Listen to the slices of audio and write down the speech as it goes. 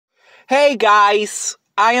Hey guys,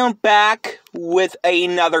 I am back with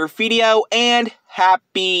another video and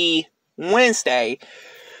happy Wednesday.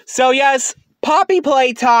 So yes, Poppy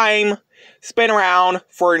Playtime has been around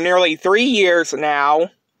for nearly 3 years now.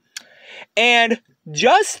 And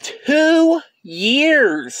just 2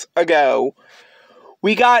 years ago,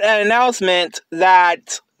 we got an announcement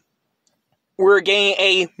that we're getting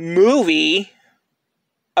a movie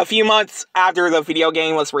a few months after the video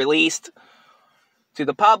game was released to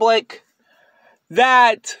the public.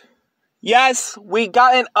 That, yes, we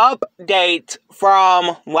got an update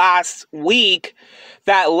from last week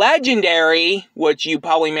that Legendary, which you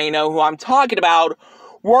probably may know who I'm talking about,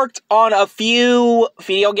 worked on a few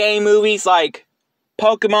video game movies like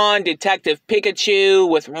Pokemon Detective Pikachu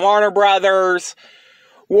with Warner Brothers,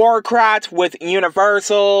 Warcraft with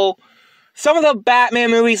Universal, some of the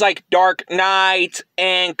Batman movies like Dark Knight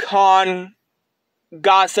and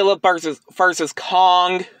Godzilla versus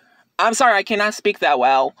Kong. I'm sorry, I cannot speak that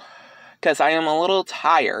well, because I am a little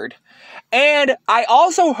tired. And I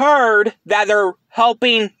also heard that they're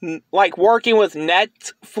working with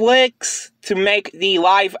Netflix to make the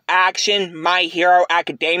live-action My Hero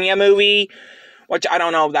Academia movie, which I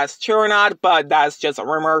don't know if that's true or not, but that's just a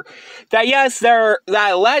rumor. That yes,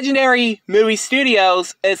 that Legendary Movie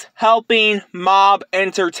Studios is helping Mob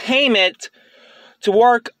Entertainment to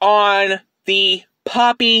work on the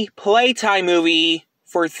Poppy Playtime movie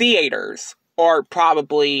for theaters, or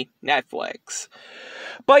probably Netflix.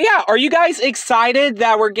 But yeah, are you guys excited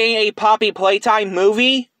that we're getting a Poppy Playtime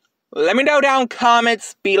movie? Let me know down in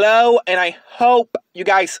comments below, and I hope you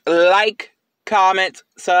guys like, comment,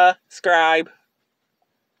 subscribe.